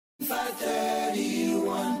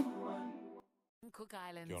531. Cook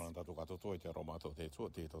Islands. Kia ora tātou katoa te aromato te tua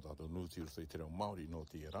te tātou nūti urusoi te reo Maori no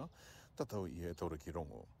te era, tātou I he taura ki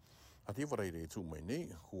rongo. A te waraire tū mai nei,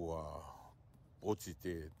 hua oti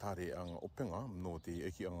te tāre anga openga no te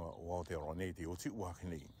eki anga o Aotearoa nei te oti uaki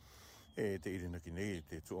nei. E te irinaki nei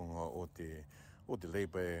te tuanga o te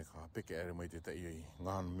Labour ka peke ere mai te tai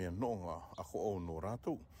ngāna mea noonga ako o no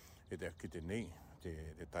rātou. E te akite nei, te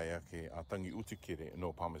tai ake a tangi uti kere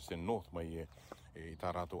no Palmerston North mai I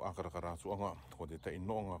tā rātou akaraka rātuanga, ko te tai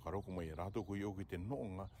noonga ka roko mai rātou ko I oki te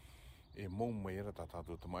noonga e mou mai era tā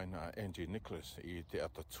tātou tamaina a Angie Nicholas I te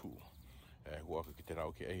atatū. Huaka ki te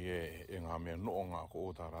rau ki e ngā mea noonga ko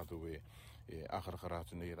o tā rātou e akaraka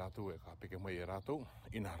rātu nei rātou e ka peke mai rātou,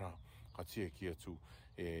 inara ka tia ki atu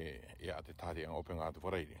e a te tāre anga openga atu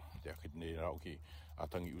warairi. Te akit nei rau ki a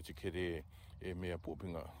tangi uti kere e mea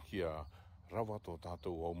pōpinga kia rawa tō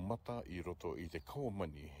tātou au mata I roto I te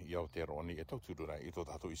kauamani I Aotearoa ni e tautururai I tō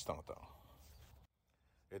tātou istangata.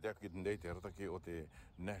 E te akit nei te ratake o te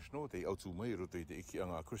National, te autu mai roto I te iki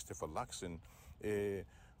anga Christopher Luxon, e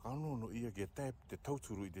kanono ia ke te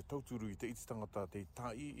tauturu I te istangata te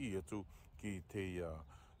tai I atu ki te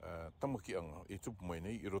tamakianga e tupu mai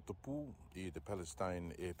nei I roto pū I te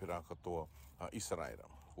Palestine e pera katoa Israela.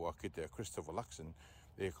 Hua ki te Christopher Luxon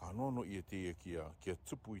e kanono I te kia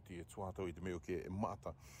tupu I te tuatau I te meo ke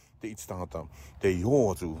mata te ititangata te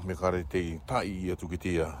iho atu me kare te tai I atu ki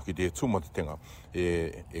te tumatitenga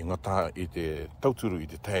e ngata I te tauturu I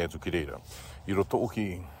te tai atu ki reira. I roto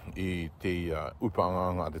oki I te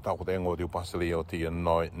upaanga te takotenga o te upasale o te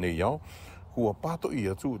nei iau. Hua pato I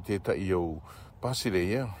atu te tai au pasire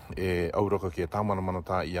ia e auraka ki tamana mana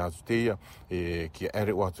tā I atu te ia e ki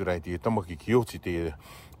ere o atu rai te tamaki ki oti te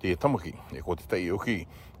tamaki e ko te tai oki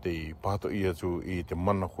te pato I atu I te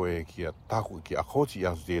mana koe ki a tāku ki a koti I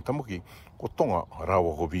atu te tamaki ko tonga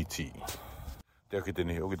rawa ho VT. Te aki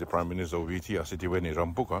tene oki te Prime Minister o VT a Siti Wene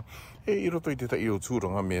Rampuka e I roto I te tai o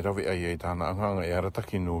tūranga me rawe ai tāna anganga e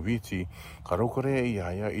arataki no VT ka raukarea I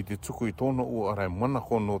aia I te tuku I tōna ua arai mana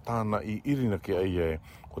kono tāna I irina ki ai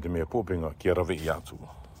ko te mea pōpenga ki a rawe I atu.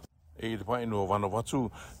 E te pai no wana watu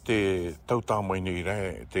te tautā mai nei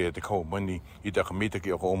rai te kauamani I te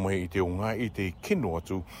akametaki ako o mai I te o ngā I te kino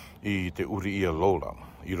atu I te uri ia lola.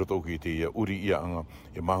 I roto ki te uri ia anga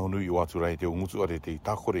e mahonu I o atu rai te o ngutu are te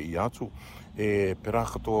tākore I atu e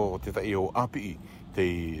perakato te tai o api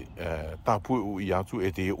te tāpui I atu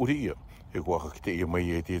e te uri ia. E kua ki te ia mai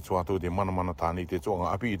e te tuatau te mana tāni te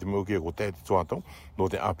tuanga api I te meo kia ko te tuatau no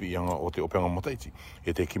te api anga o te openga mataiti.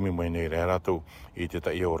 E te kimi mai nei rea rātou I te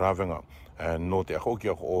tai o rāwenga no te akauki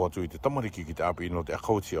ako o atu I te tamariki ki te api no te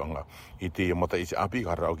akauti anga I te mataiti api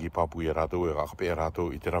ka rau ki papu I rātou e ka kapea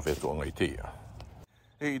rātou I te rawe tuanga I te ia.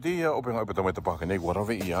 E I te ia openga ipa tamai tapaka nei kua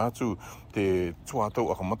rawe I atu te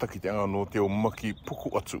tuatau aka mata ki te anga no te o maki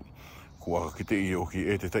puku atu. Kua ki te iyo ki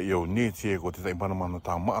e te tai o netie ko te tai mana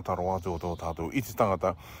tā maataro atu o tō tātou I te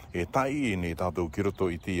tangata e tai I nei tātou ki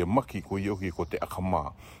roto I te maki ko iyo ki ko te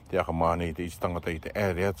akamā. Te akamā nei te isi tangata I te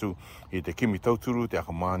ere atu I te kimi tauturu, te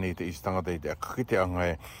akamā nei te isi tangata I te akakite anga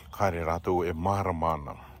e kare rātou e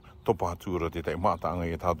maramana. Topa atura te tai mata anga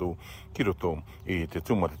I tātou ki roto I te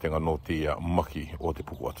tumatitenga no te maki o te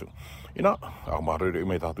puku atu. Ina, akamārere I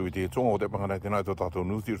mei tātou I te tonga o te pangarai tēnā I tō tātou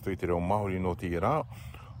nūti roto I te reo Maori no te rā.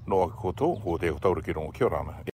 No a koto, o te taura ki rongo, kia ora ana.